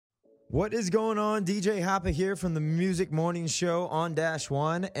What is going on? DJ Hoppa here from the Music Morning Show on Dash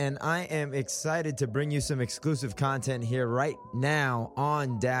One, and I am excited to bring you some exclusive content here right now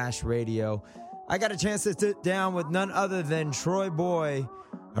on Dash Radio. I got a chance to sit down with none other than Troy Boy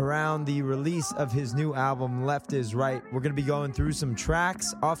around the release of his new album, Left Is Right. We're going to be going through some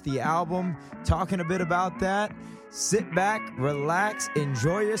tracks off the album, talking a bit about that. Sit back, relax,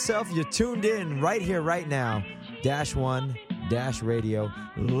 enjoy yourself. You're tuned in right here, right now. Dash One, Dash Radio.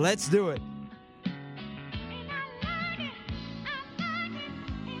 Let's do it.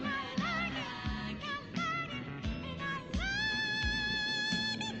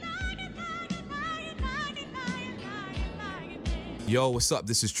 Yo, what's up?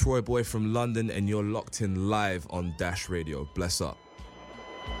 This is Troy Boy from London, and you're locked in live on Dash Radio. Bless up.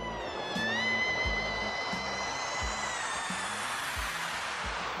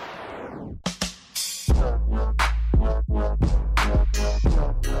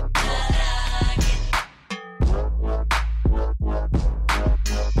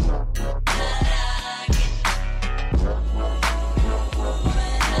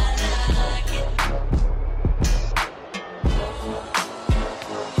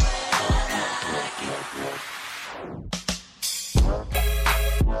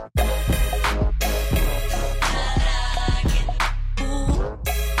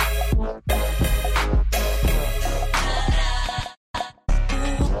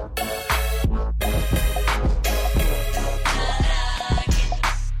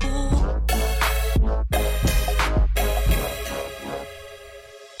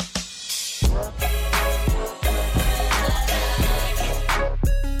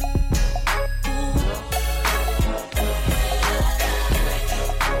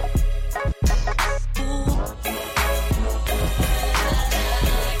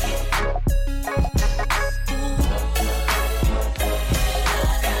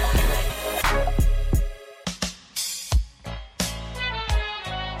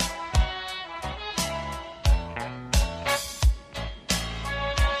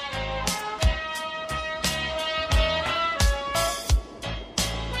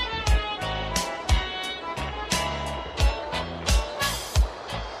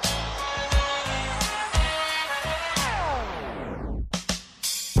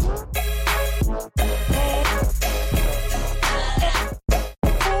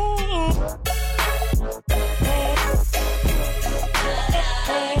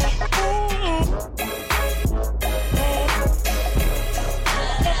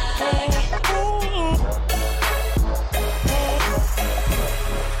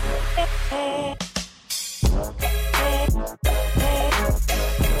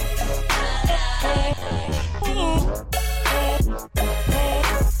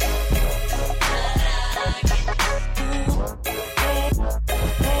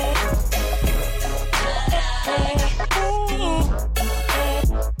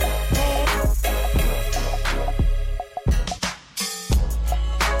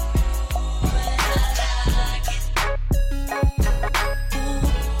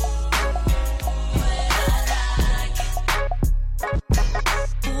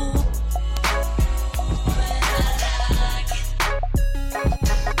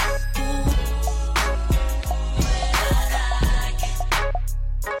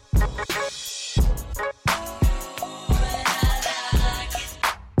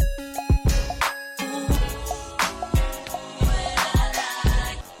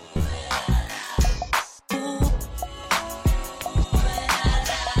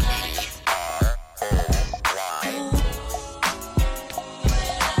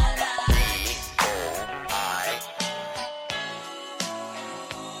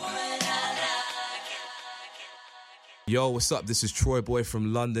 Yo, what's up? This is Troy Boy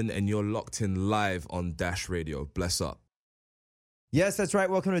from London, and you're locked in live on Dash Radio. Bless up. Yes, that's right.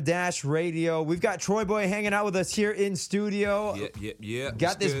 Welcome to Dash Radio. We've got Troy Boy hanging out with us here in studio. Yeah.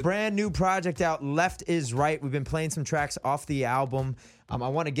 Got this brand new project out, Left Is Right. We've been playing some tracks off the album. I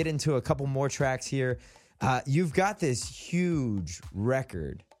want to get into a couple more tracks here. You've got this huge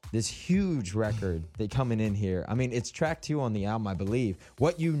record that coming in here. I mean, it's track 2 on the album, I believe.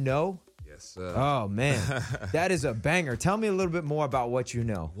 What You Know? Yes, sir. Oh, man. That is a banger. Tell me a little bit more about What You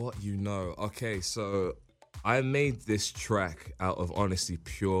Know. What You Know. Okay, so I made this track out of honestly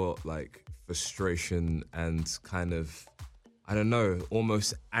pure like frustration and kind of, I don't know,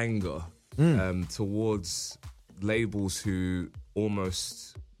 almost anger towards labels who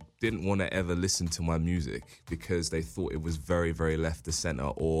almost didn't want to ever listen to my music because they thought it was very, very left of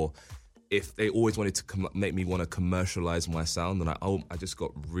center, or if they always wanted to make me want to commercialize my sound, and I just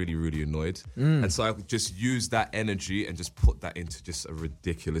got really, really annoyed. And so I would just use that energy and just put that into just a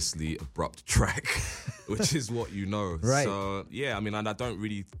ridiculously abrupt track, which is what you know. Right. So, yeah, I mean, and I don't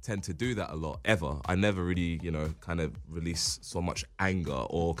really tend to do that a lot, ever. I never really, kind of release so much anger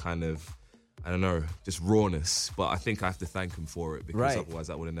or kind of, I don't know, just rawness. But I think I have to thank him for it, because otherwise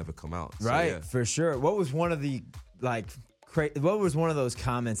that would have never come out. Right, so, yeah. for sure. What was one of the, what was one of those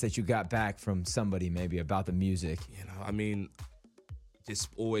comments that you got back from somebody maybe about the music? I mean, just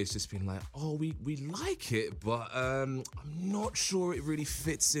always just being like, oh, we like it, but I'm not sure it really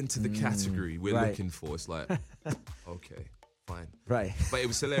fits into the category we're looking for. It's like, okay, fine. Right. But it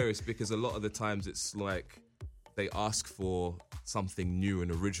was hilarious because a lot of the times it's like they ask for something new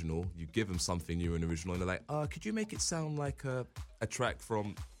and original. You give them something new and original, and they're like, could you make it sound like a track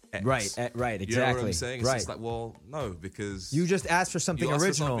from X? Right, exactly. You know what I'm saying? It's right. just like, well, no, because you just asked for something you asked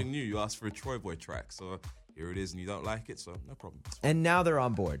original. for something new. You asked for a Troy Boy track, so here it is, and you don't like it, so no problem. And now they're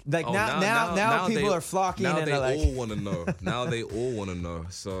on board. Like now people are flocking. Now and they like, all want to know. Now they all want to know.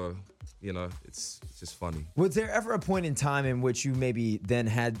 So it's just funny. Was there ever a point in time in which you maybe then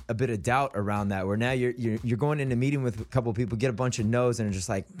had a bit of doubt around that, where now you're going in a meeting with a couple of people, get a bunch of no's, and are just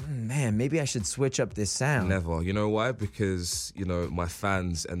like, man, maybe I should switch up this sound? Never. You know why? Because my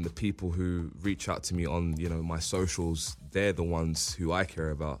fans and the people who reach out to me on my socials, they're the ones who I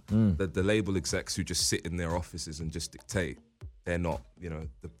care about. The label execs who just sit in their offices and just dictate. They're not,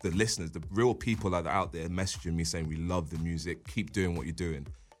 the listeners, the real people that are out there messaging me saying, we love the music, keep doing what you're doing.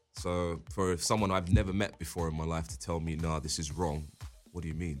 So for someone I've never met before in my life to tell me, nah, this is wrong, what do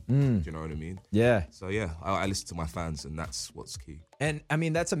you mean? Do you know what I mean? Yeah. So yeah, I listen to my fans, and that's what's key. And I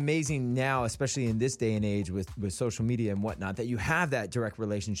mean, that's amazing now, especially in this day and age with social media and whatnot, that you have that direct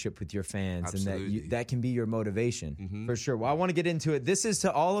relationship with your fans. Absolutely. And that can be your motivation for sure. Well, I want to get into it. This is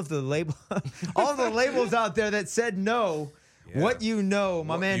to all of the all of the labels out there that said no. Yeah. What you know,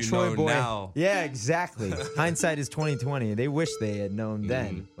 my man Troy Boy. Now. Yeah, exactly. Hindsight is 20/20. They wish they had known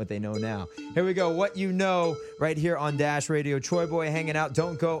then what they know now. Here we go. What you know, right here on Dash Radio. Troy Boy hanging out.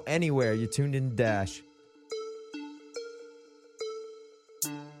 Don't go anywhere. You're tuned in to Dash.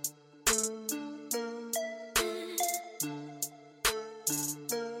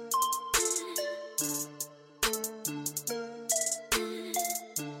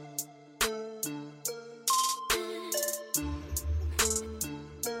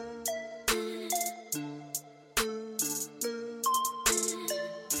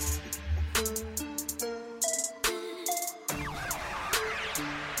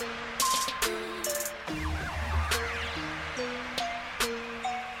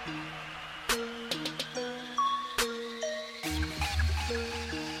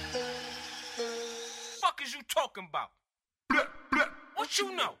 Talking about? What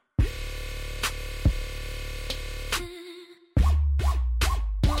you know?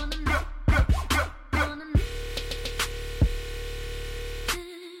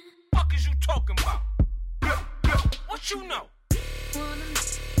 Fuck is you talking about? What you know?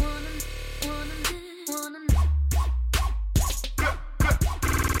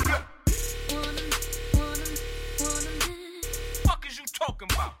 Fuck is you talking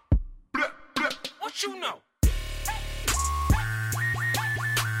about? What you know?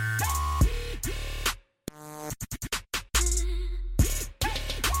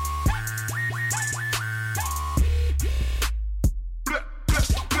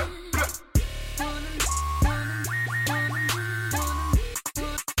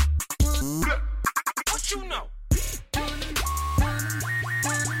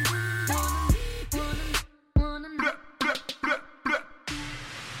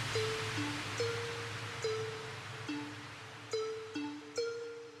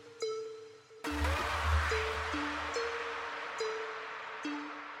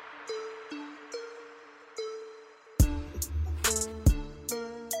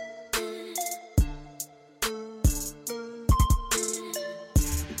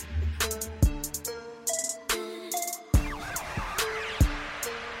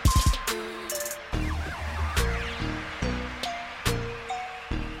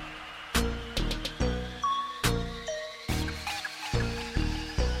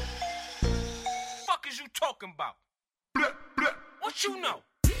 Talking about? What you know?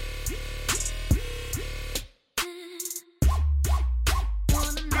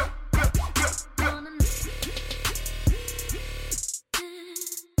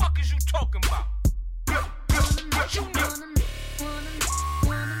 Fuck is you talking about? What you know?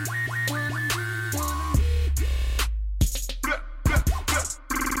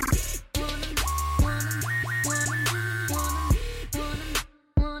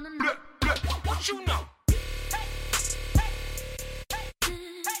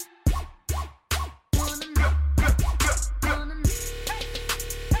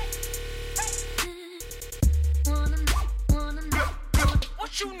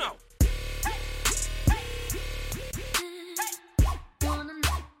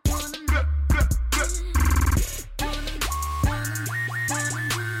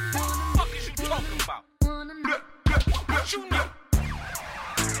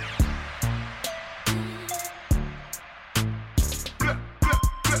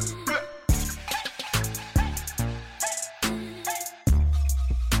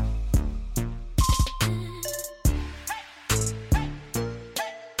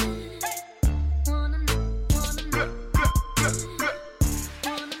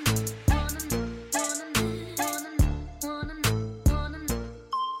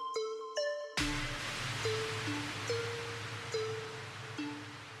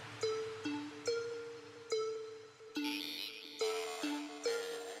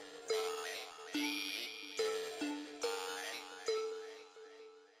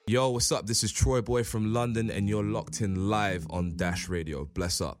 Yo, what's up? This is Troy Boy from London, and you're locked in live on Dash Radio.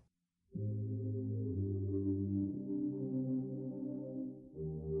 Bless up.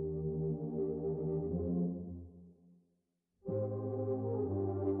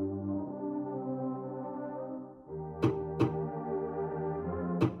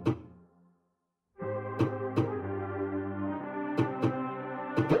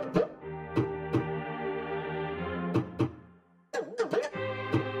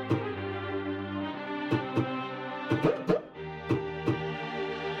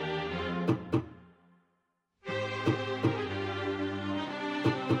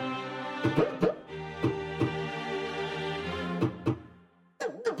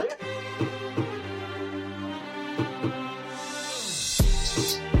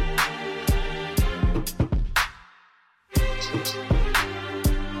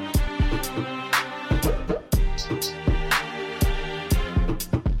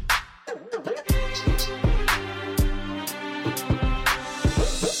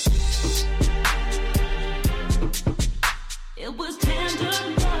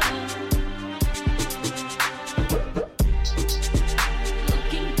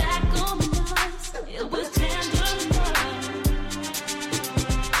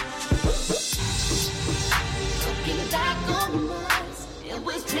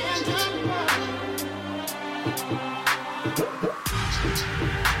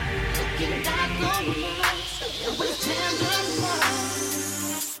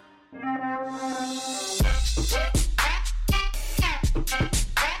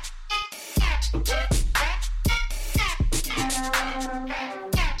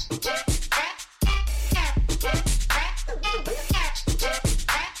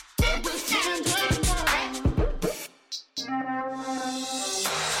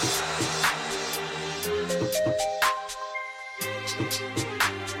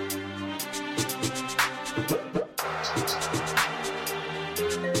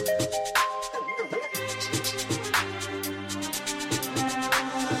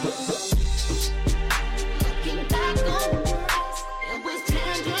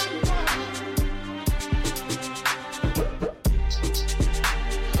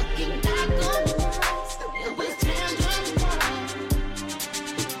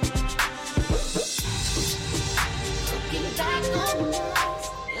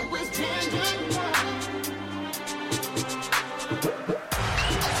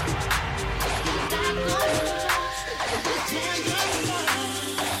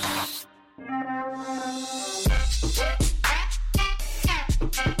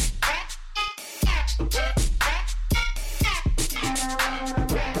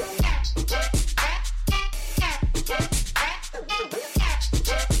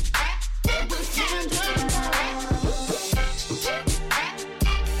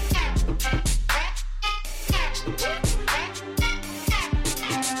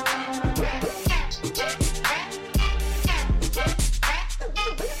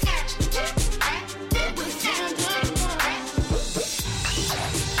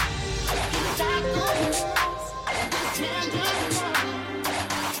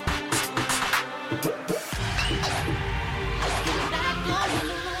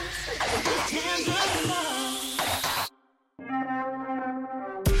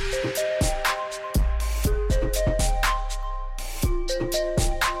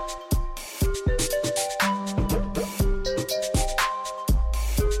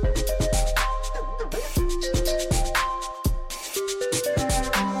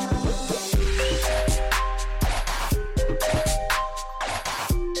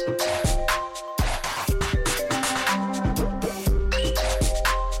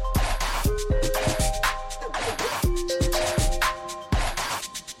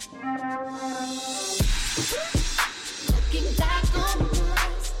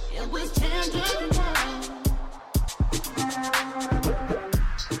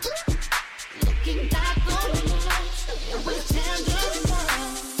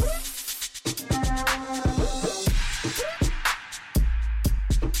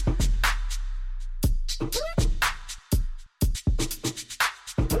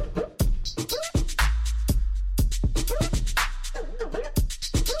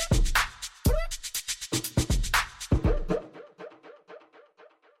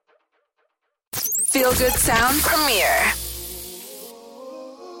 Feel Good Sound premiere.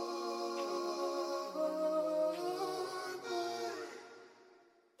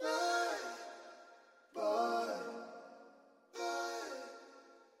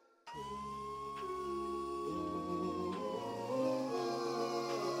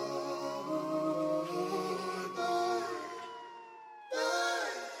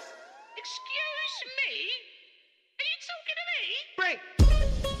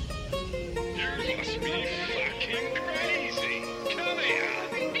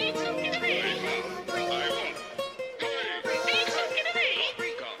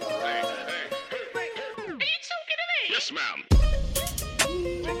 Yes, ma'am.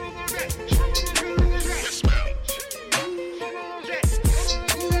 Yes, ma'am. Yes,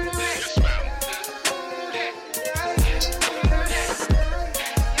 ma'am.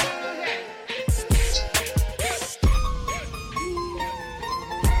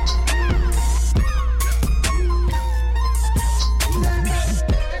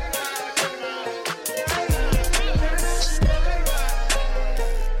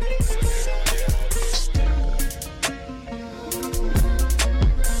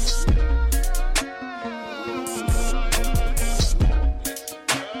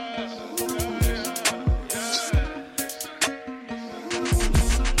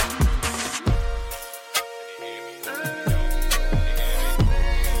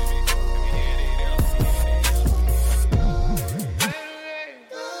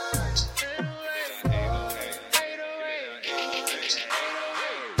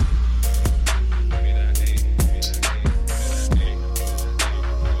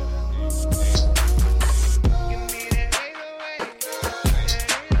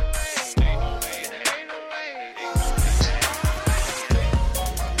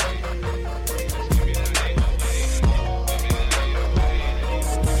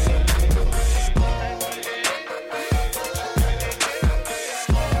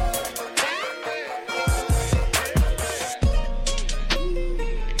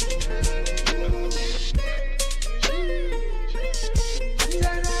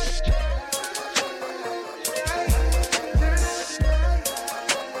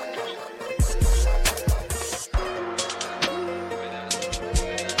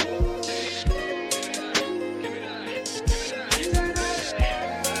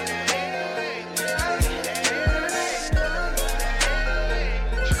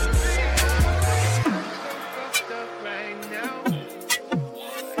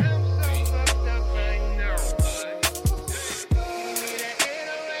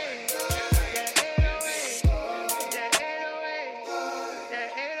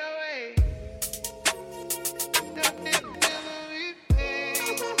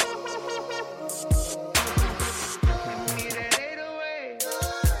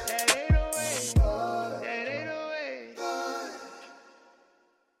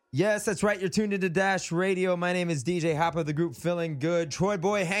 Yes, that's right. You're tuned into Dash Radio. My name is DJ Hopper, the group Feeling Good. Troy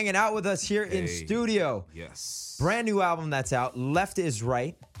Boy hanging out with us here in studio. Yes. Brand new album that's out, Left is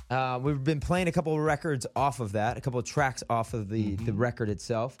Right. We've been playing a couple of records off of that, a couple of tracks off of the record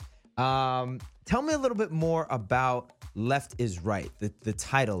itself. Tell me a little bit more about Left is Right, the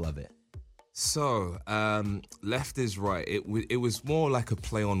title of it. So, Left is Right. It was more like a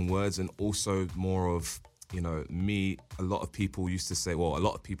play on words and also more of, you know, me. A lot of people used to say, well, a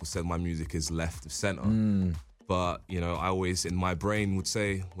lot of people said my music is left of center. But, you know, I always in my brain would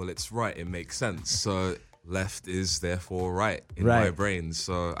say, well, it's right. It makes sense. So left is therefore right in my brain.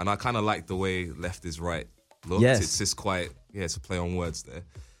 So, and I kind of like the way Left is Right looks. Yes. It's just quite, it's a play on words there.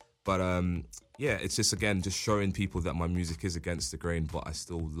 But it's just, again, just showing people that my music is against the grain, but I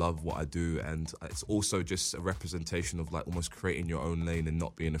still love what I do. And it's also just a representation of like almost creating your own lane and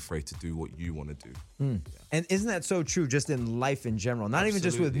not being afraid to do what you want to do. Yeah. And isn't that so true just in life in general? Not even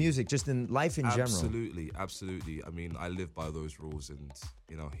just with music, just in life in general. Absolutely. I mean, I live by those rules and,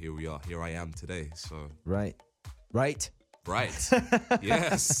 you know, here we are. Here I am today. So Right.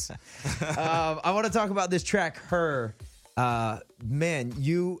 Yes. I want to talk about this track, Her. Man,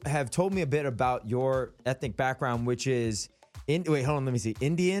 you have told me a bit about your ethnic background, which is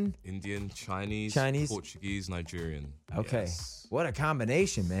Indian, Chinese, Portuguese, Nigerian. Okay. Yes. What a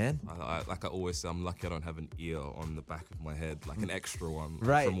combination, man. Like I always say, I'm lucky I don't have an ear on the back of my head, like an extra one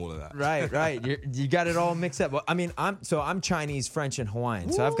right. from all of that. Right. You got it all mixed up. Well, I mean, I'm Chinese, French, and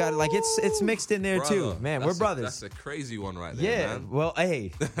Hawaiian, so I've got like it's mixed in there too. Man, we're brothers. That's a crazy one right there, man. Well,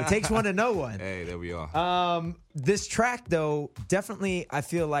 hey, it takes one to know one. Hey, there we are. This track, though, definitely I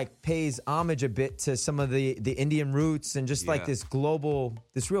feel like pays homage a bit to some of the Indian roots and just like this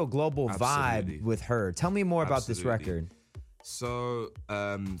real global vibe with Her. Tell me more about this record. So,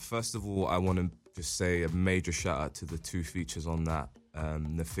 first of all, I want to just say a major shout out to the two features on that,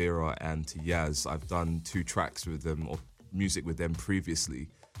 Nafira and to Yaz. I've done 2 tracks with them or music with them previously.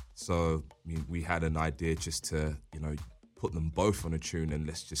 So, I mean, we had an idea just to, you know, put them both on a tune and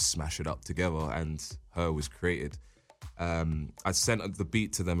let's just smash it up together. And Her was created. I sent the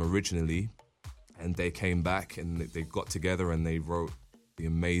beat to them originally and they came back and they got together and they wrote the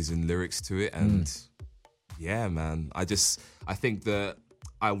amazing lyrics to it. And yeah, man, I think that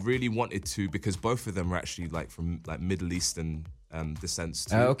I really wanted to, because both of them are actually like from like Middle Eastern descents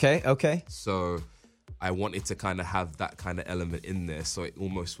too. Okay. So I wanted to kind of have that kind of element in there. So it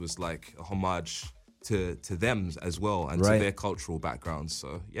almost was like a homage to them as well and Right. to their cultural backgrounds.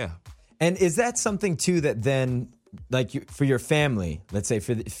 So yeah. And is that something too that then, like for your family, let's say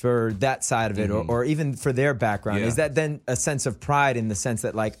for that side of it, or even for their background, Yeah. is that then a sense of pride in the sense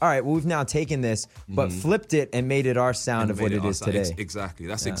that like, all right, well, we've now taken this, but flipped it and made it our sound of what it is today? Exactly.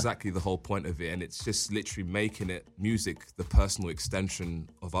 That's exactly the whole point of it. And it's just literally making it music, the personal extension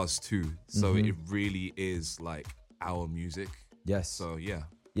of us too. So it really is like our music. Yes. So yeah.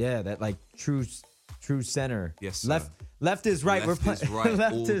 Yeah, that like true center. Yes, sir. Left is right. Left is right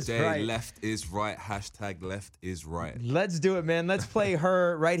left all is day. right. Left is right. Hashtag left is right. Let's do it, man. Let's play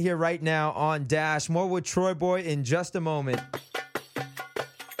her right here, right now on Dash. More with Troy Boy in just a moment.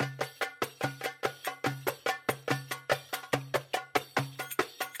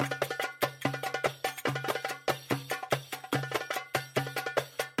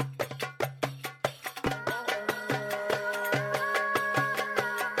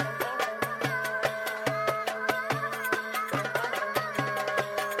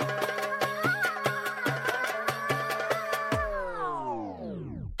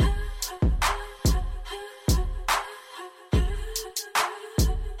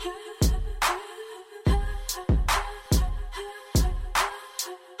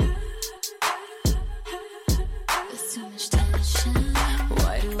 There's too much tension.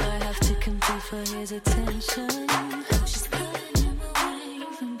 Why do I have to compete for his attention? She's pulling him away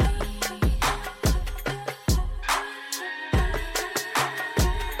from me.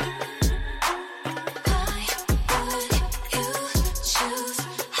 Why would you choose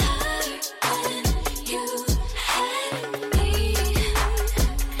her when you had me?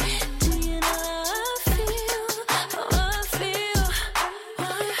 Do you know how I feel?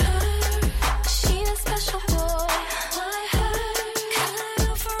 Why her? She the special boy. Why her? Could I go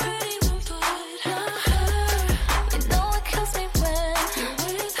for anyone but her? You know it kills me when you're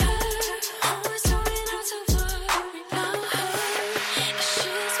with her. Always told me not to worry about her. Is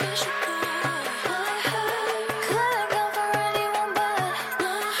she a special boy? Why her? Could I go for anyone but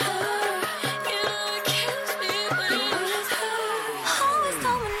not her? You know it kills me when you're with her. Always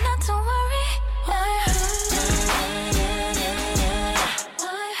told me not to worry. Why her?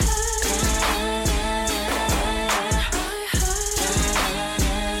 Why her?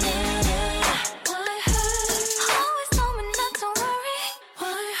 Always told me not to worry.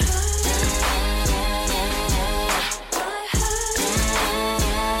 Why her?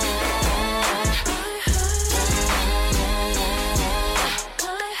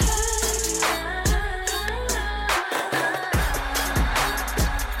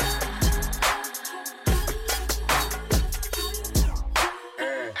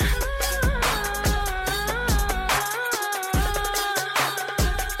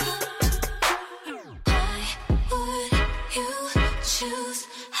 Why would you choose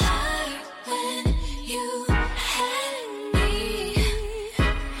her when you had me?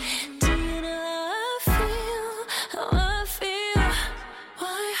 Do you know how I feel?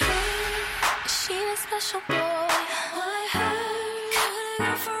 Why her? Is she the special boy? Why her? Could I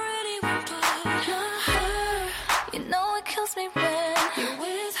go for anyone but not her? You know it kills me when you're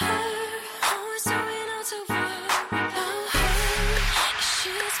with her. Always told me not to worry about her. Is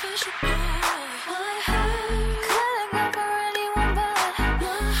she a special boy? Why her? Could I go for anyone but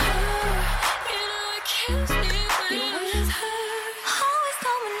not her? You know it kills me when you're with her. Always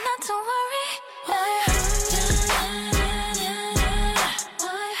told me not to worry. Why her?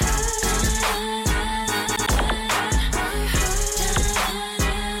 Why her?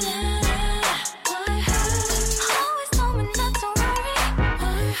 Always told me not to worry.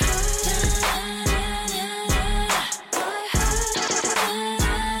 Why her?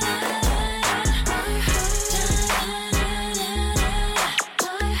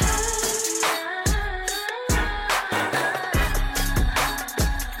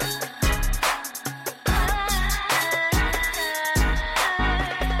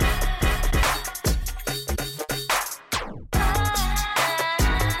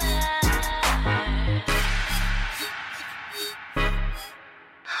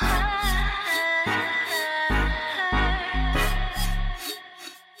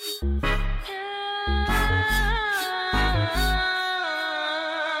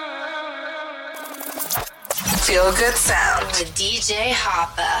 Feel Good Sound with DJ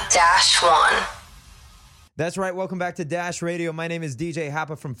Hoppa. Dash 1. That's right. Welcome back to Dash Radio. My name is DJ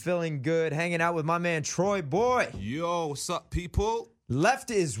Hoppa from Feeling Good, hanging out with my man Troy Boy. Yo, what's up, people? Left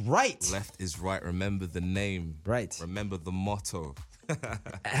is right. Left is right. Remember the name. Right. Remember the motto.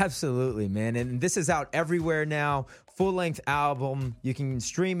 Absolutely, man. And this is out everywhere now. Full-length album. You can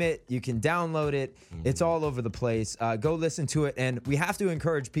stream it. You can download it. It's all over the place. Go listen to it. And we have to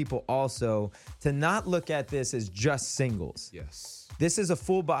encourage people also to not look at this as just singles. Yes. This is a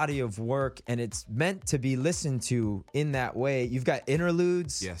full body of work, and it's meant to be listened to in that way. You've got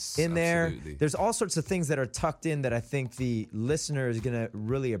interludes in there. Absolutely. There's all sorts of things that are tucked in that I think the listener is going to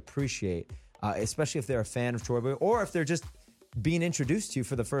really appreciate, especially if they're a fan of Troy Boy or if they're just being introduced to you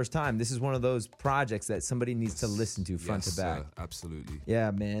for the first time. This is one of those projects that somebody needs to listen to front to back. Absolutely.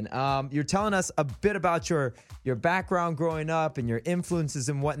 Yeah, man. You're telling us a bit about your background growing up and your influences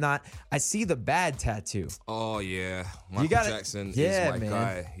and whatnot. I see the Bad tattoo. Oh yeah, Michael Jackson yeah, is my man.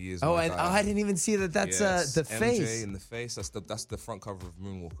 guy. He is. Oh, my and guy. I didn't even see that. That's the MJ face. in the face. That's the front cover of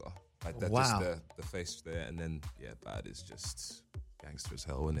Moonwalker. Like that's Wow. just the face there, and then Bad is just gangster as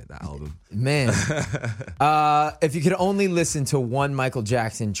hell, isn't it? That album. Man, if you could only listen to one Michael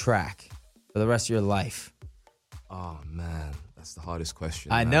Jackson track for the rest of your life. Oh man, that's the hardest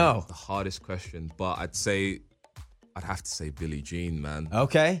question. I man. know. The hardest question, but I'd have to say Billie Jean, man.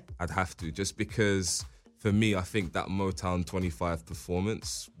 Okay. I'd have to, just because for me, I think that Motown 25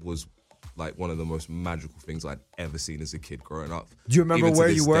 performance was like one of the most magical things I'd ever seen as a kid growing up. Do you remember Even to where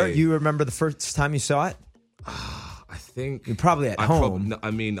this you were? day. You remember the first time you saw it? I think You're probably at home.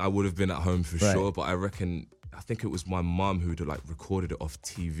 I would have been at home for Right. sure, but I think it was my mom who'd like recorded it off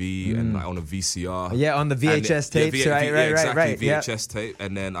TV and like on a VCR. Yeah, on the VHS And tapes, right, exactly, yeah. VHS tape.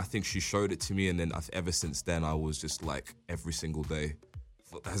 And then I think she showed it to me, and then ever since then, I was just like every single day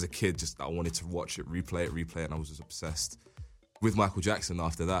as a kid, just I wanted to watch it, replay it, and I was just obsessed with Michael Jackson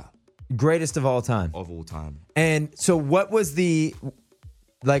after that, Greatest of all time. of all time. And so what was the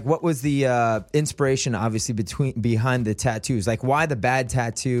inspiration obviously behind the tattoos? Like why the Bad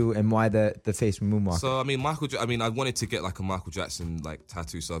tattoo and why the face moonwalk? So I mean, I wanted to get like a Michael Jackson like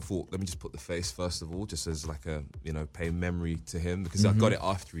tattoo. So I thought, let me just put the face first of all, just as like a pay memory to him, because I got it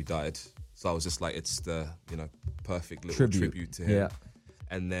after he died. So I was just like, it's the perfect little tribute to him. Yeah.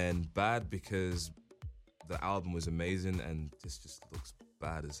 And then Bad because the album was amazing and this just looks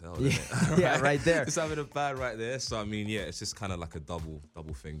bad as hell. Doesn't it? Yeah, right there. Just having a Bad right there. So I mean, it's just kind of like a double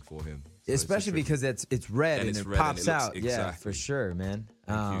thing for him. So Especially because it's red and, it's it red and pops it looks- out. Yeah, exactly. for sure, man.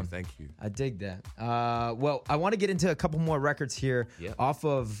 Thank you. I dig that. Well, I want to get into a couple more records here off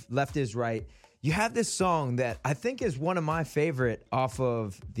of Left Is Right. You have this song that I think is one of my favorite off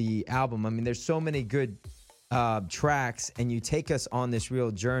of the album. I mean, there's so many good tracks, and you take us on this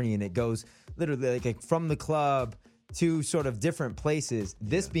real journey, and it goes literally like from the club to sort of different places.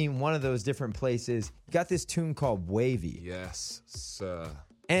 This being one of those different places. You got this tune called Wavy. Yes, sir.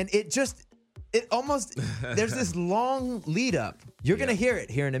 And it almost, there's this long lead up. You're going to hear it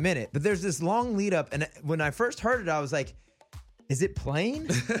here in a minute, but there's this long lead up. And when I first heard it, I was like, is it playing?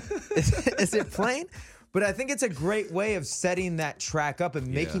 is it playing? But I think it's a great way of setting that track up and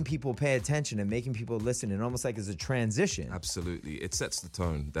making people pay attention and making people listen, and almost like as a transition. Absolutely. It sets the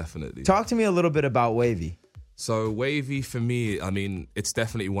tone, definitely. Talk to me a little bit about Wavy. So Wavy for me, I mean, it's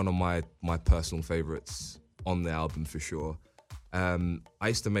definitely one of my personal favorites on the album for sure. I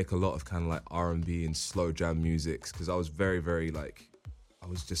used to make a lot of kind of like R&B and slow jam musics because I was very, very like,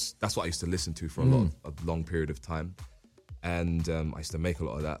 that's what I used to listen to for a long period of time. And I used to make a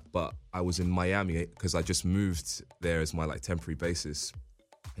lot of that. But I was in Miami because I just moved there as my like temporary basis.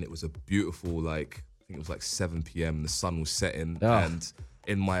 And it was a beautiful, like, I think it was like 7 p.m. The sun was setting. Oh. And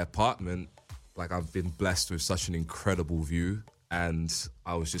in my apartment, like I've been blessed with such an incredible view. And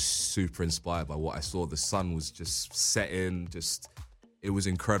I was just super inspired by what I saw. The sun was just setting, it was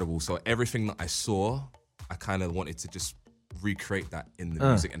incredible. So everything that I saw, I kind of wanted to just recreate that in the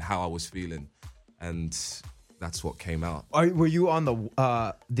music and how I was feeling. And that's what came out. Were you on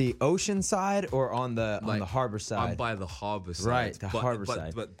the ocean side or on the harbor side? I'm by the harbor side. Right, the harbor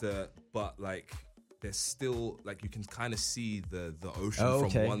side. But like there's still like you can kind of see the ocean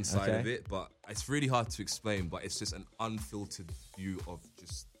from one side of it, but it's really hard to explain. But it's just an unfiltered view of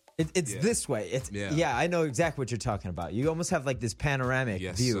just. It's this way. I know exactly what you're talking about. You almost have like this panoramic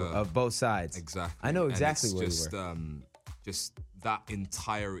view of both sides. Exactly. I know exactly where you were. Just that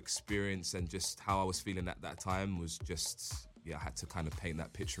entire experience and just how I was feeling at that time was just, I had to kind of paint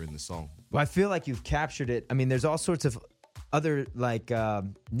that picture in the song. Well, I feel like you've captured it. I mean, there's all sorts of other like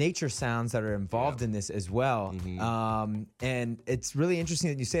nature sounds that are involved in this as well. Mm-hmm. And it's really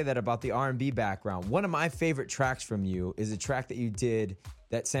interesting that you say that about the R&B background. One of my favorite tracks from you is a track that you did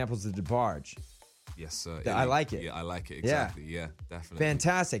that samples the DeBarge. Yes, sir. I like it. Yeah, I like it. Exactly. Yeah, definitely.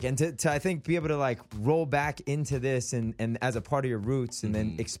 Fantastic. And to I think be able to like roll back into this and as a part of your roots and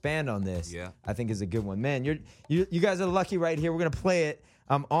then expand on this, Yeah. I think is a good one. Man, you guys are lucky right here. We're going to play it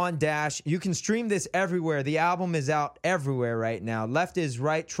on Dash. You can stream this everywhere. The album is out everywhere right now. Left is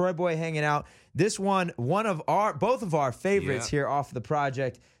Right, Troy Boy Hanging Out. This one of both of our favorites Yeah. here off the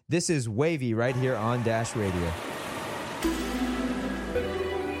project. This is Wavy right here on Dash Radio.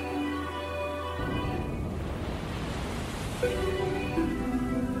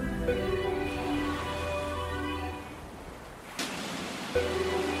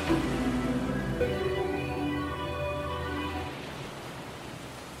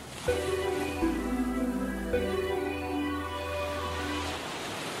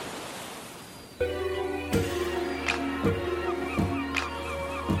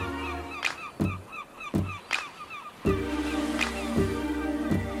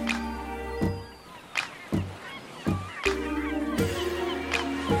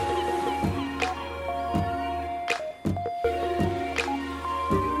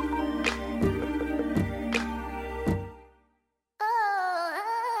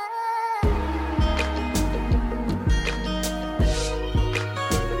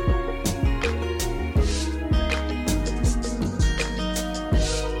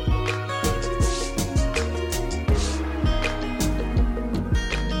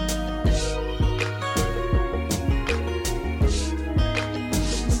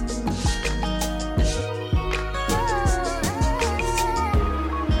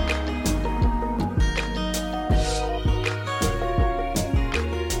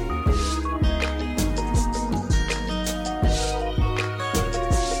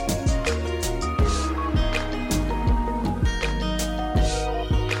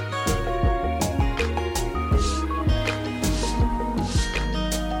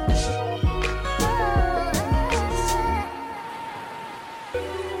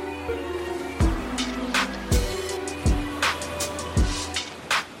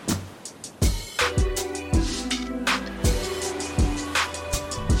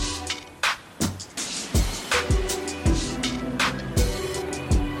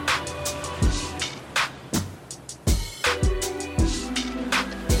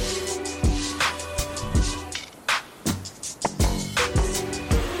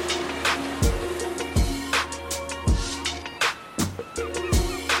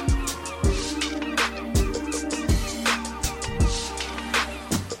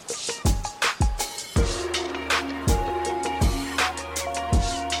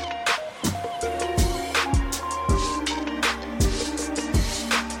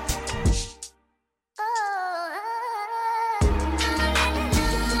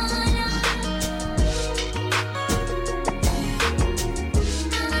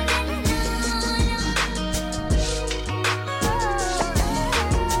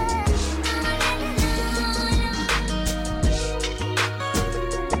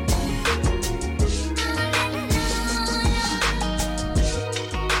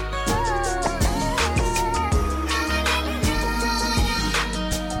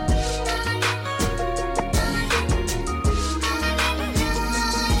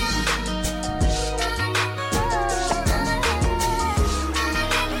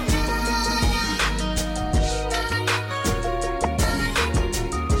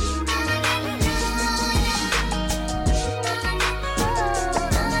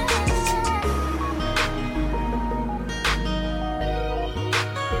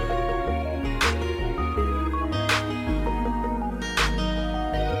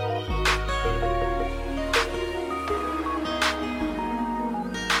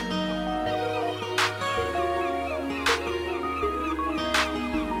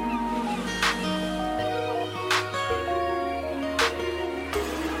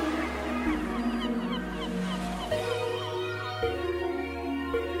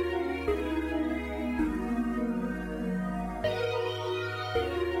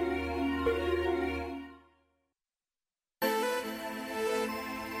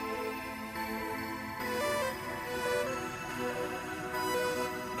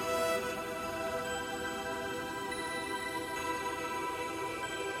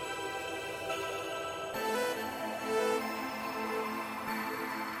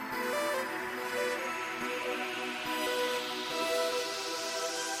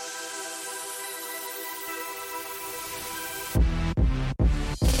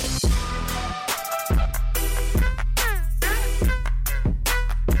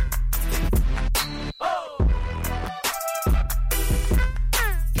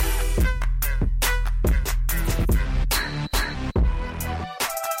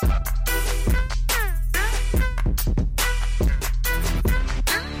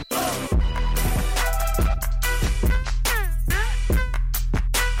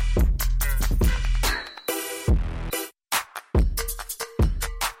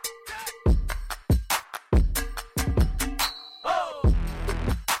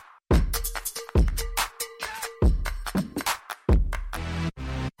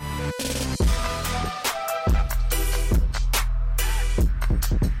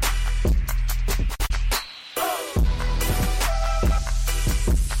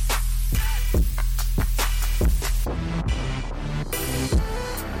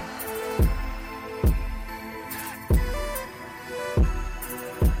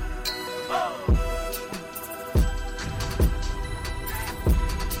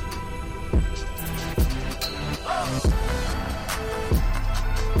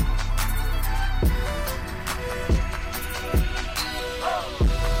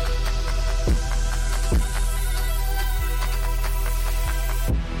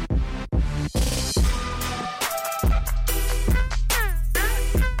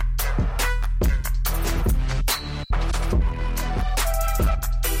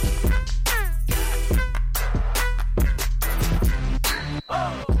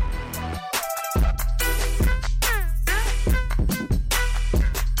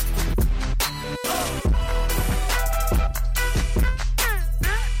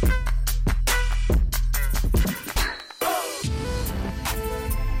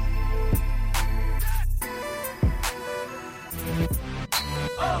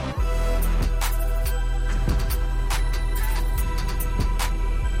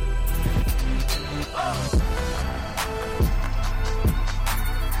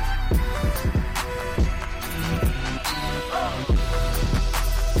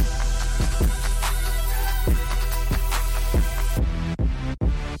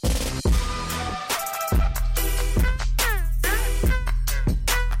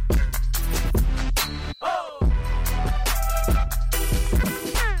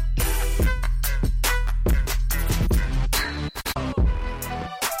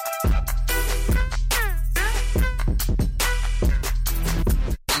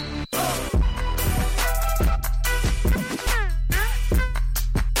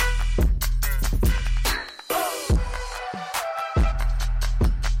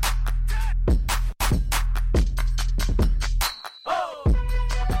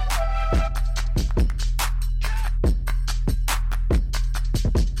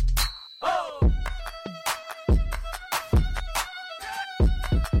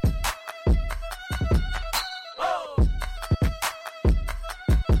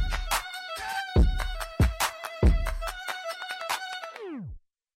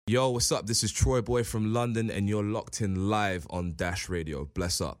 Yo, what's up? This is Troy Boy from London, and you're locked in live on Dash Radio.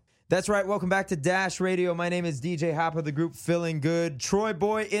 Bless up. That's right. Welcome back to Dash Radio. My name is DJ Hopper, the group Feeling Good. Troy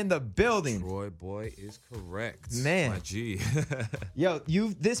Boy in the building. Troy Boy is correct. Man. My G. Yo,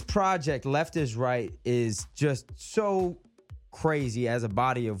 this project, Left is Right, is just so crazy as a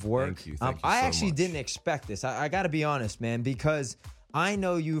body of work. Thank you. Thank you I so actually much. didn't expect this. I got to be honest, man, because I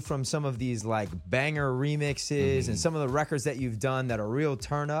know you from some of these like banger remixes and some of the records that you've done that are real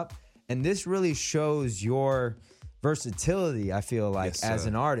turn up. And this really shows your versatility, I feel like, Yes, as sir.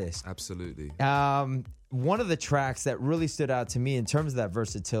 an artist. Absolutely. One of the tracks that really stood out to me in terms of that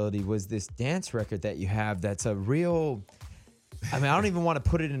versatility was this dance record that you have that's a real, I mean, I don't even want to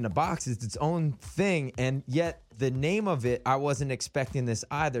put it in a box. It's its own thing. And yet the name of it, I wasn't expecting this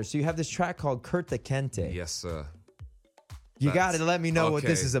either. So you have this track called Kurta Kente. Yes, sir. You got That's- to let me know what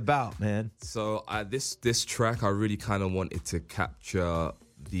this okay. is about, man. So this track, I really kind of wanted to capture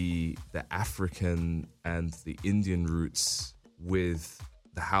the African and the Indian roots with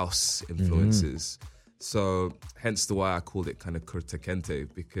the house influences. So hence the why I called it kind of Kurta Kente,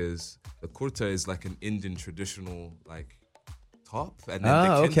 because the kurta is like an Indian traditional like top, and then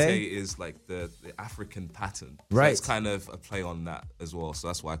the kente okay. is like the African pattern. So Right. it's kind of a play on that as well. So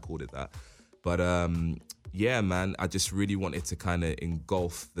that's why I called it that. But yeah, man, I just really wanted to kind of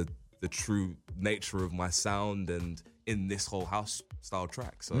engulf the true nature of my sound and in this whole house style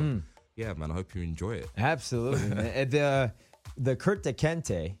track. So yeah, man, I hope you enjoy it. Absolutely, man. And the Kurta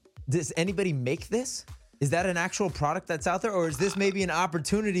Kente, does anybody make this? Is that an actual product that's out there, or is this maybe an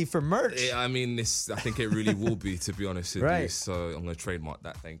opportunity for merch? Yeah, I mean, I think it really will be, to be honest with you. Right. So I'm gonna trademark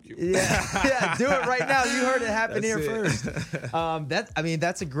that. Thank you. Yeah, do it right now. You heard it happen That's here it. first.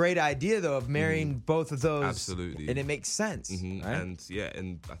 That's a great idea though of marrying both of those. Absolutely. and it makes sense. Mhm. Right? And yeah,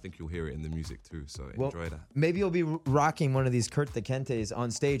 and I think you'll hear it in the music too. So Well, enjoy that. maybe you'll be rocking one of these Kurta Kentes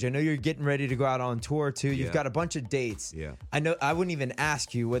on stage. I know you're getting ready to go out on tour too. You've Yeah. got a bunch of dates. Yeah. I know. I wouldn't even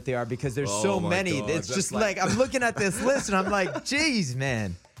ask you what they are because there's Oh so my many. God, It's that's just like I'm looking at this list and I'm like, geez,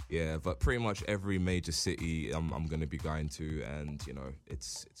 man. Yeah, but pretty much every major city I'm gonna be going to, and you know,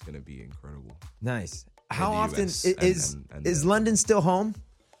 it's gonna be incredible. Nice. How the often US and is London still home?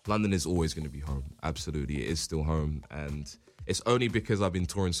 London is always going to be home. Absolutely. It is still home. And it's only because I've been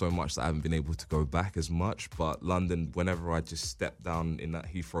touring so much that I haven't been able to go back as much. But London, whenever I just step down in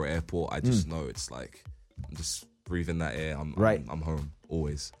that Heathrow airport, I just know it's like, I'm just breathing that air. I'm home,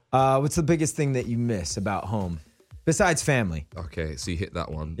 always. What's the biggest thing that you miss about home? Besides family. Okay, so you hit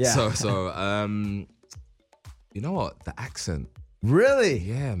that one. Yeah. So, you know what? The accent. Really?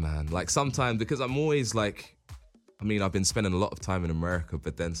 Yeah, man. Like sometimes, because I'm always like, I mean, I've been spending a lot of time in America,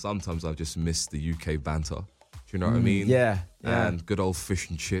 but then sometimes I've just missed the UK banter. Do you know what I mean? Yeah. And good old fish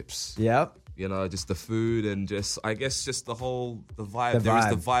and chips. Yep. You know, just the food and just, I guess, just the vibe. The There is vibe.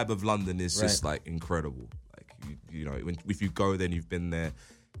 the vibe of London is just Right. like incredible. Like, you know, if you go there and you've been there,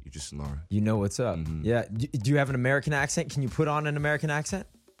 you just know. You know what's up. Mm-hmm. Yeah. Do you have an American accent? Can you put on an American accent?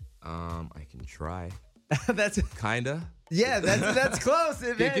 I can try. That's Kinda. that's close.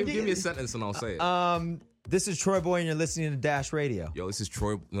 Man. Give me a sentence and I'll say it. This is Troy Boy and you're listening to Dash Radio. Yo, this is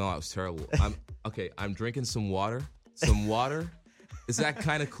Troy. No, that was terrible. I'm drinking some water. Is that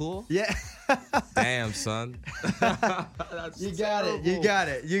kind of cool? Yeah. Damn, son. You got it. You got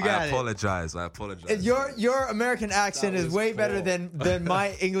it. You got I it. apologize. And your American accent That is was way better poor. than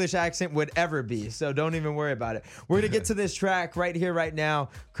my English accent would ever be. So don't even worry about it. We're gonna get to this track right here, right now.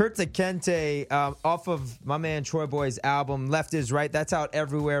 Kurta Kente, off of my man Troy Boy's album Left Is Right. That's out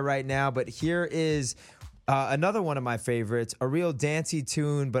everywhere right now. But here is another one of my favorites, a real dancey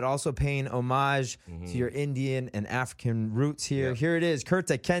tune, but also paying homage to your Indian and African roots here. Yeah. Here it is,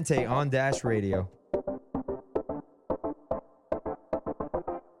 Kurta Kente on Dash Radio.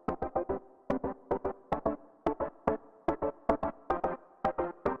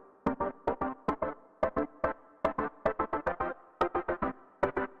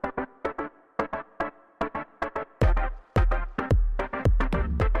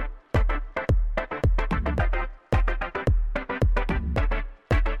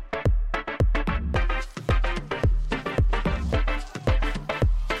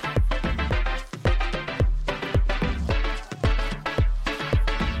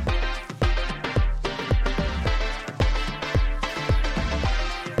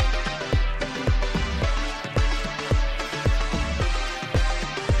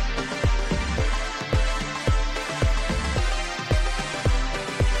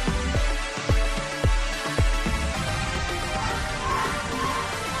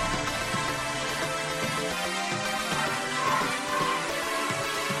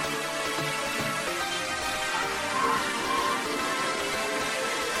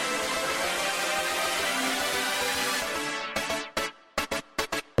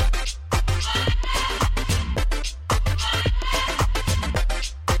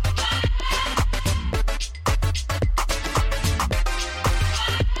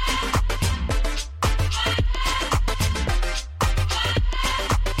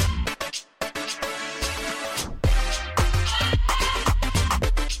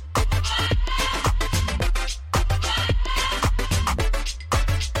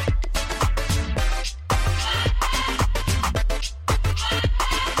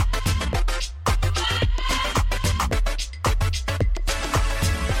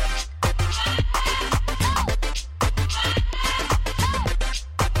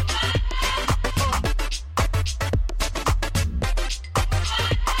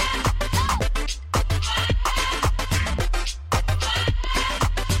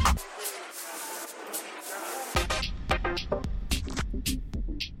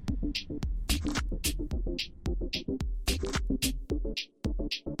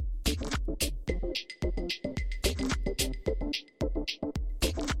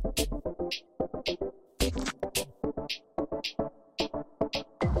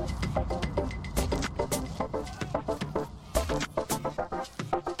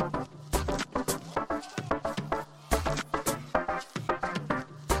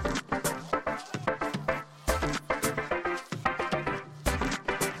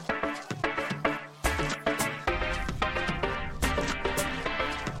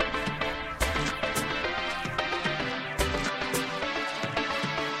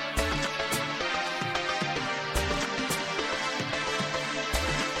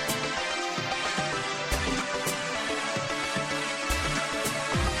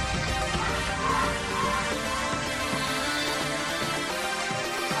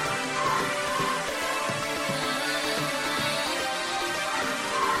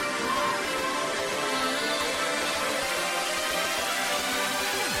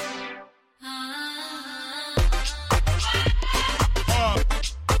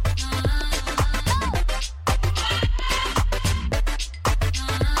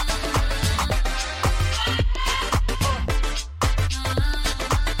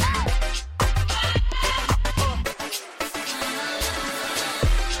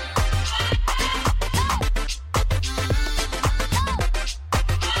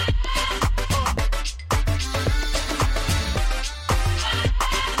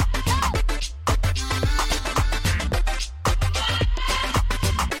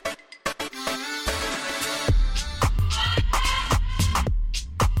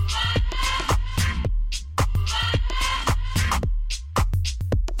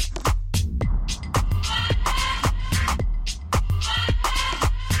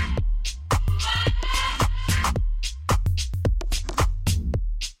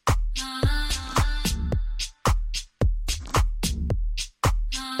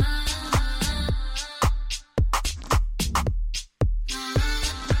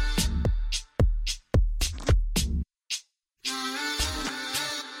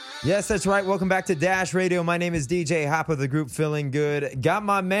 Yes, that's right. Welcome back to Dash Radio. My name is DJ Hop of the group Feeling Good. Got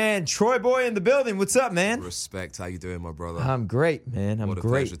my man Troy Boy in the building. What's up, man? Respect. How you doing, my brother? I'm great, man. I'm what a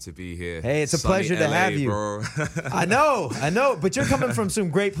great. pleasure to be here. Hey, it's a Sunny pleasure to LA, have you. Bro. I know. But you're coming from some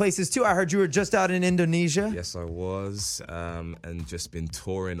great places, too. I heard you were just out in Indonesia. Yes, I was. And just been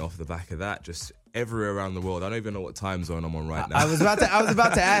touring off the back of that, just everywhere around the world. I don't even know what time zone I'm on right now. I was about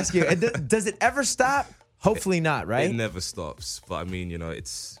to ask you, does it ever stop? Hopefully not, right? It never stops. But I mean,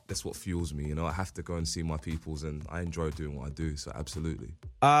 that's what fuels me. I have to go and see my peoples, and I enjoy doing what I do. So absolutely.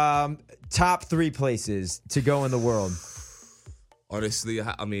 Top 3 places to go in the world. Honestly,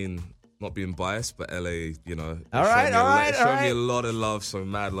 I mean, not being biased, but LA, All right. showed me a lot of love. So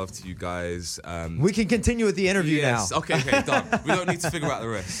mad love to you guys. We can continue with the interview now. Okay, done. We don't need to figure out the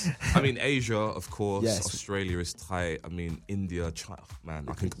rest. I mean, Asia, of course. Yes. Australia is tight. I mean, India, China. Man,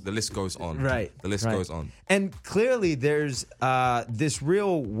 the list goes on. Right. The list goes on. And clearly there's this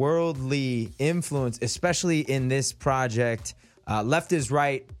real worldly influence, especially in this project. Left is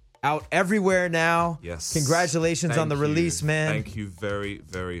Right, out everywhere now. Yes. Congratulations on the release, man. Thank you very,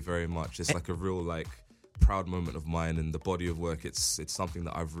 very, very much. It's like a real, proud moment of mine, and the body of work, it's something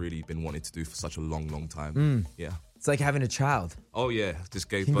that I've really been wanting to do for such a long, long time. Yeah. It's like having a child. Oh, yeah. Just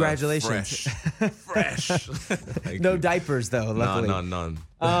gave Congratulations. birth. Fresh. Thank No you. diapers, though, luckily. None.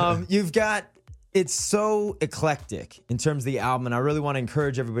 It's so eclectic in terms of the album, and I really want to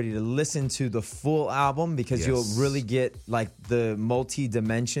encourage everybody to listen to the full album because you'll really get the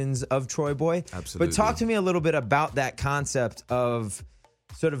multi-dimensions of Troy Boy. Absolutely. But talk to me a little bit about that concept of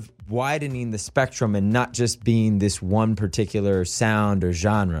sort of widening the spectrum and not just being this one particular sound or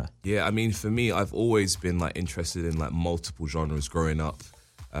genre. Yeah, I mean, for me, I've always been interested in multiple genres growing up.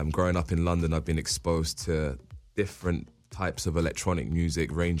 Growing up in London, I've been exposed to different types of electronic music,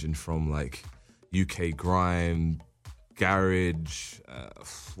 ranging from UK grime, garage,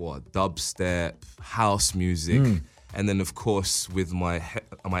 dubstep, house music. And then, of course, with my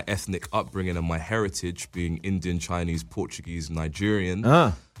ethnic upbringing and my heritage being Indian, Chinese, Portuguese, Nigerian,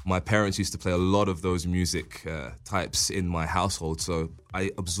 my parents used to play a lot of those music types in my household. So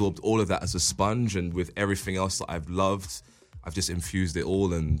I absorbed all of that as a sponge, and with everything else that I've loved, I've just infused it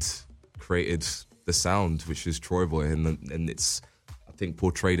all and created the sound, which is Troy Boy, and it's, I think,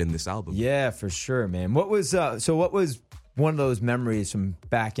 portrayed in this album. Yeah, for sure, man. What was one of those memories from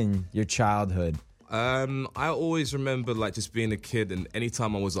back in your childhood? I always remember just being a kid, and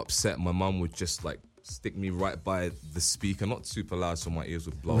anytime I was upset, my mum would just stick me right by the speaker, not super loud so my ears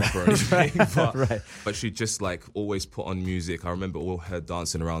would blow up or anything, but she'd just always put on music. I remember all her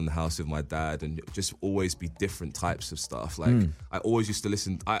dancing around the house with my dad, and just always be different types of stuff. I always used to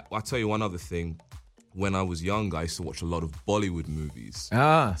listen. I'll tell you one other thing. When I was young, I used to watch a lot of Bollywood movies.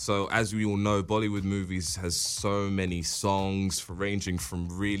 So as we all know, Bollywood movies has so many songs ranging from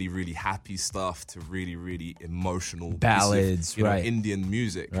really, really happy stuff to really, really emotional ballads, Indian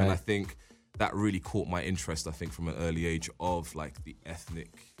music. And I think that really caught my interest, from an early age of the ethnic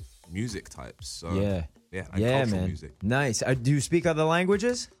music types. So and cultural music. Nice. Do you speak other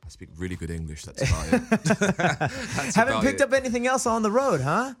languages? I speak really good English. That's about it. Haven't picked up anything else on the road,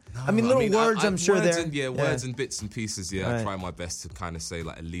 huh? No, I mean, words, I'm sure there. Words and bits and pieces. Yeah, I try my best to kind of say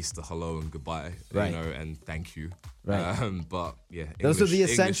at least a hello and goodbye, and thank you. Right. But yeah, those are the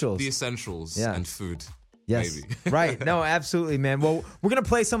essentials. The essentials and food. Yes. Maybe. Right. No, absolutely, man. Well, we're going to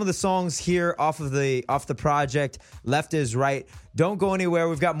play some of the songs here off the project. Left is Right. Don't go anywhere.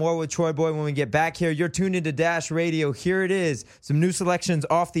 We've got more with Troy Boy when we get back here. You're tuned into Dash Radio. Here it is. Some new selections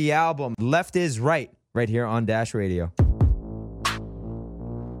off the album. Left is Right here on Dash Radio.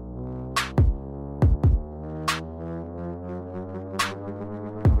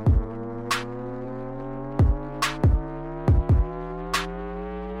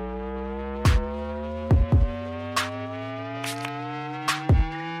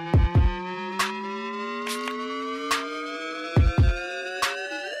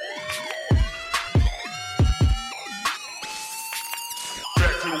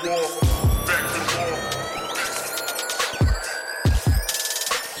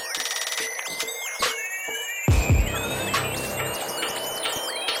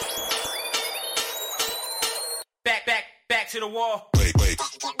 Back to the wall. Wait.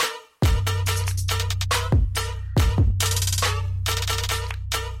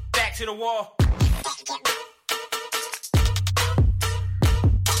 Back to the wall.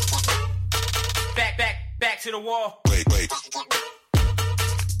 Back to the wall. Wait.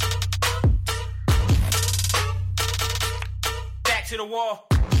 Back to the wall.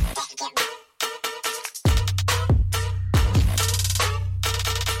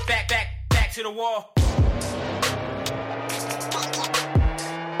 Back to the wall.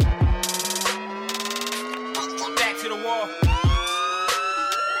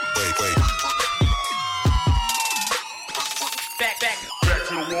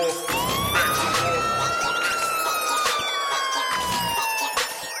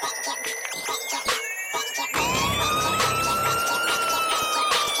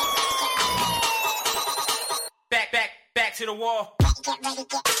 the wall.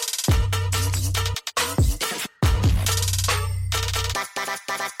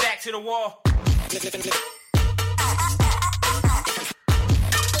 Back to the wall.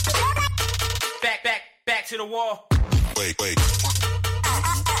 Back to the wall. Wait.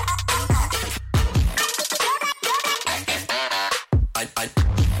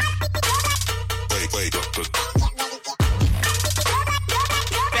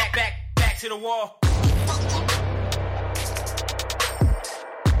 Back to the wall.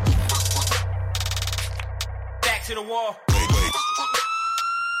 Back to the wall.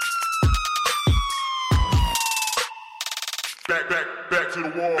 Back to the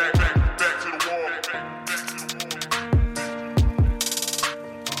wall. Back to the wall.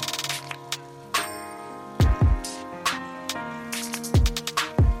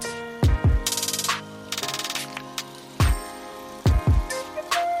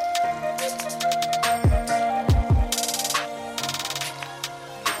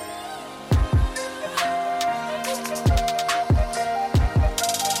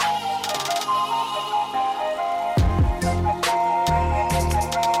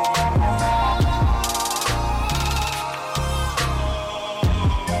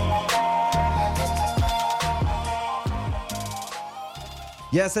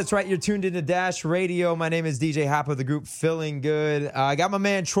 Yes, that's right. You're tuned into Dash Radio. My name is DJ Hop of the group Feeling Good. I got my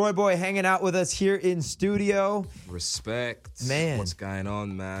man Troy Boy hanging out with us here in studio. Respect. Man. What's going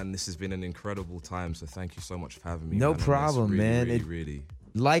on, man? This has been an incredible time, so thank you so much for having me. No man. That's problem, really, man. Really.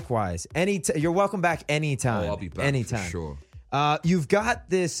 Likewise. You're welcome back anytime. Oh, I'll be back anytime. for sure. You've got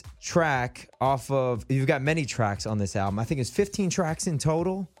this track you've got many tracks on this album. I think it's 15 tracks in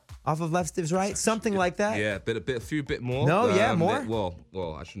total off of Left Stives Right, something like that. Yeah, a few more. No, yeah, more?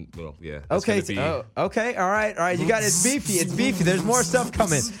 Well, I shouldn't. Well, yeah. Okay. Okay. All right. You got it's beefy. There's more stuff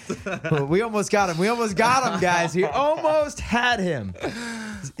coming. We almost got him, guys. We almost had him.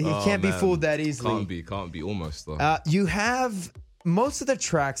 He can't be fooled that easily. Can't be. Almost though. You have most of the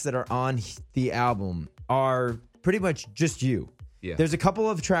tracks that are on the album are pretty much just you. Yeah. There's a couple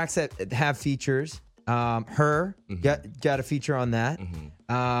of tracks that have features. Her got a feature on that.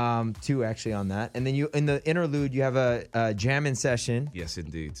 Two actually on that, and then you in the interlude you have a jamming session. Yes,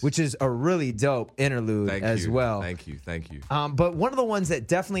 indeed. Which is a really dope interlude as well. Thank you. But one of the ones that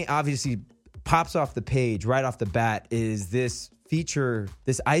definitely obviously pops off the page right off the bat is this feature,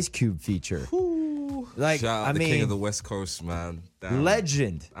 this Ice Cube feature. Like, shout out the king of the West Coast, man. Damn.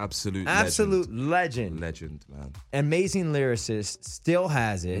 Legend. Absolute legend. Legend, man. Amazing lyricist, still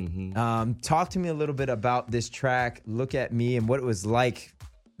has it. Talk to me a little bit about this track, Look at Me, and what it was like,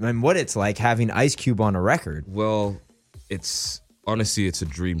 and what it's like having Ice Cube on a record. Well, it's honestly, it's a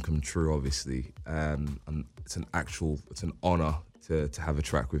dream come true, obviously. And it's an honor to have a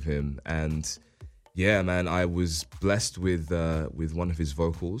track with him. And yeah, man, I was blessed with one of his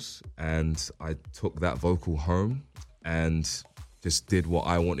vocals, and I took that vocal home and just did what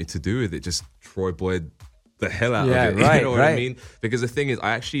I wanted to do with it. Just Troy Boyd the hell out of it. Right, you know what I mean? Because the thing is,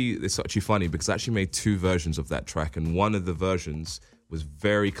 it's actually funny because I actually made two versions of that track, and one of the versions was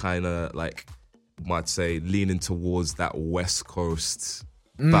very kind of like, might say, leaning towards that West Coast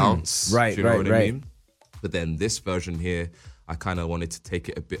bounce. Right, do you know what I right. mean? But then this version here, I kind of wanted to take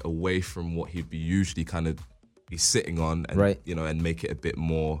it a bit away from what he'd be usually kind of be sitting on, and and make it a bit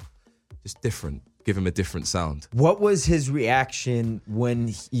more just different. Give him a different sound. What was his reaction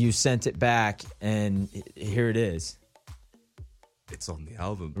when you sent it back and here it is? It's on the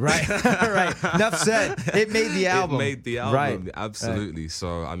album. Right, right. Enough said. It made the album. It made the album, right. Absolutely.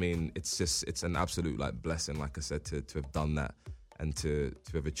 So, I mean, it's an absolute blessing, like I said, to have done that and to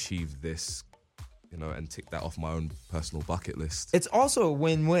have achieved this, and tick that off my own personal bucket list. It's also a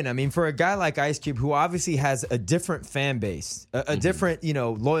win-win. I mean, for a guy like Ice Cube, who obviously has a different fan base, a different,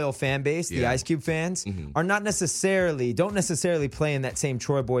 loyal fan base, the Ice Cube fans are don't necessarily play in that same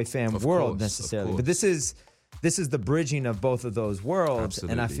Troy Boy fan world necessarily. But this is the bridging of both of those worlds.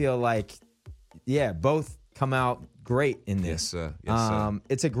 Absolutely. And I feel like, both come out great in this. Yes, sir.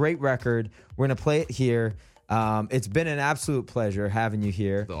 It's a great record. We're going to play it here. It's been an absolute pleasure having you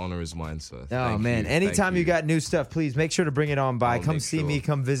here. The honor is mine, sir. Oh, man. Anytime you got new stuff, please make sure to bring it on by. Come see me.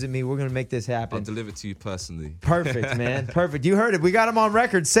 Come visit me. We're going to make this happen. I'll deliver it to you personally. Perfect, man. Perfect. You heard it. We got him on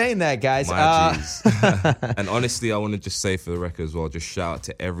record saying that, guys. My G's. And honestly, I want to just say for the record as well, just shout out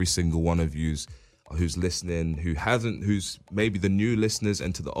to every single one of you who's listening, who's maybe the new listeners,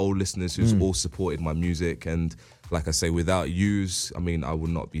 and to the old listeners who's all supported my music. And like I say, without yous, I mean, I would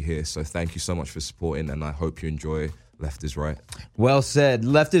not be here. So thank you so much for supporting, and I hope you enjoy Left is Right. Well said.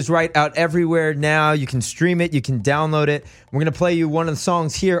 Left is Right out everywhere now. You can stream it. You can download it. We're going to play you one of the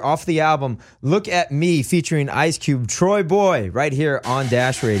songs here off the album, Look at Me, featuring Ice Cube, Troy Boy, right here on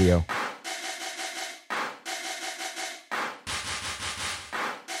Dash Radio.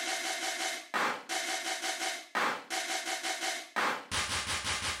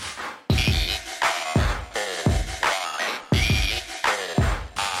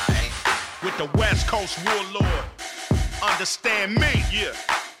 With the West Coast warlord, understand me, yeah.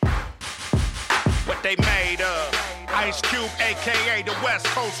 What they made of. Ice Cube, aka the West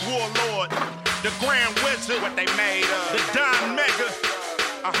Coast warlord, the Grand Wizard, what they made of. The Don Mega,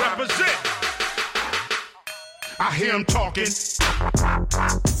 I represent. I hear him talking.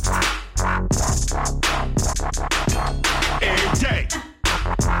 Every day.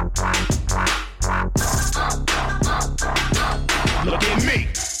 Look at me.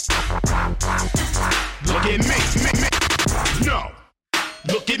 Look at me. No.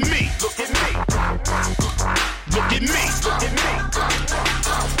 Look at me. Look at me. Look at me. Look at me.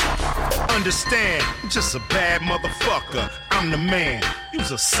 Understand, I'm just a bad motherfucker. I'm the man.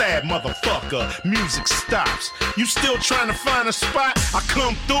 You's a sad motherfucker. Music stops. You still trying to find a spot? I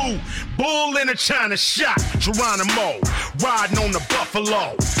come through. Bull in a China shop. Geronimo. Riding on the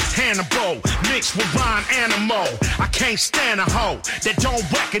buffalo. Hannibal. Mixed with Ron Animal. I can't stand a hoe that don't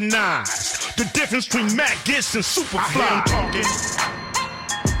recognize the difference between Mac Gitz and Superfly. I hear him talking.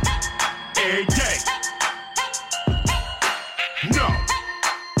 Every day. No.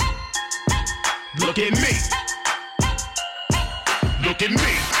 Look at me. Look at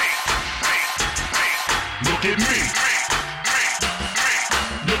me. Look at me.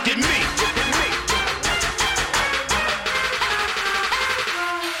 Look at me.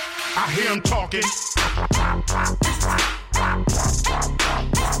 I hear him talking.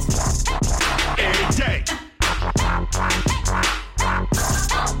 Every day.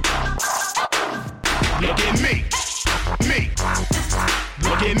 Look at me. Me.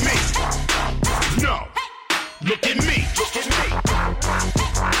 Look at me. No. Look at me. Look at me.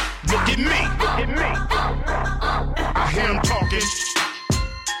 Look at me. Look at me. I hear him talking.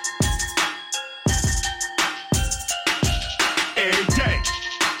 Every day.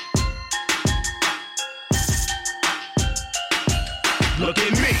 Look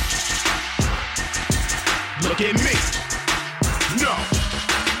at me. Look at me. No.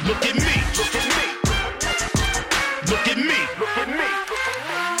 Look at me. Look at me. Look at me. Look at me.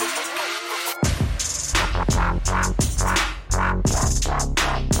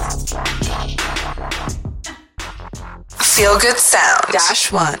 Feel good sound.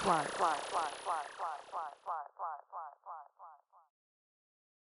 -1.